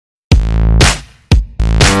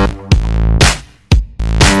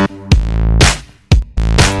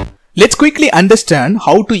Let's quickly understand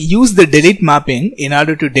how to use the delete mapping in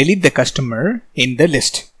order to delete the customer in the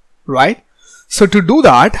list, right? So to do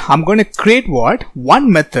that, I'm going to create what? One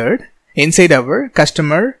method inside our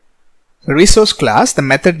customer resource class. The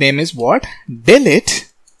method name is what? Delete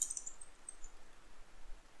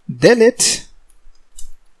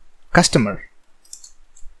customer,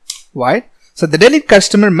 right? So the delete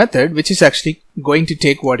customer method, which is actually going to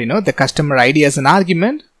take what, the customer ID as an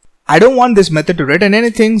argument. I don't want this method to return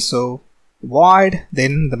anything, so void,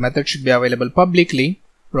 then the method should be available publicly,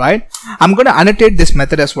 right? I'm going to annotate this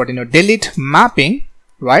method as what, delete mapping,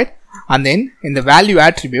 right? And then in the value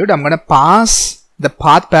attribute, I'm going to pass the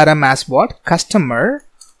path param as what? Customer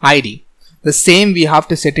ID. The same we have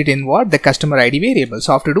to set it in what? The customer ID variable.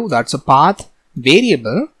 So I have to do that. So path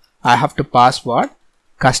variable, I have to pass what?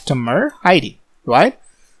 Customer ID, right?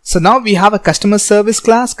 So now we have a customer service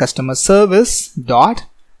class, customer service dot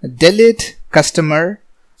delete customer,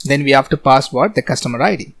 then we have to pass what? The customer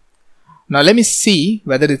ID. Now let me see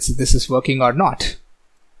whether this is working or not.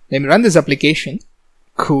 Let me run this application.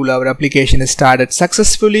 Cool, our application is started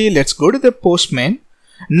successfully. Let's go to the Postman.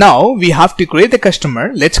 Now we have to create the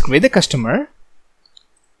customer. Let's create the customer.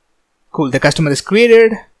 Cool, the customer is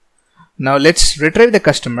created. Now let's retrieve the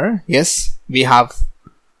customer. Yes, we have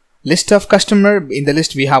list of customer. In the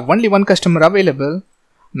list we have only one customer available.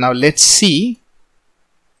 Now let's see.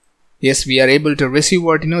 Yes, we are able to receive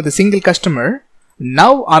what, the single customer.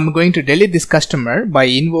 Now I'm going to delete this customer by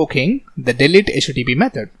invoking the delete HTTP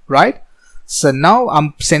method, right? So now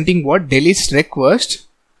I'm sending what? Deletes request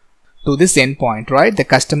to this endpoint, right? The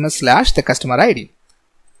customer / the customer ID.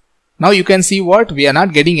 Now you can see what? We are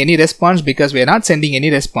not getting any response because we are not sending any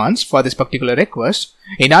response for this particular request.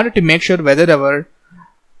 In order to make sure whether our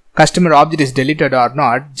customer object is deleted or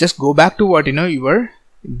not, just go back to what, your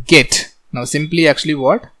get. Now simply actually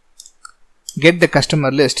what? Get the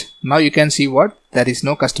customer list. Now you can see what? There is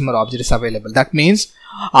no customer object is available. That means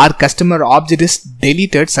our customer object is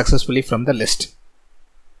deleted successfully from the list.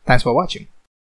 Thanks for watching.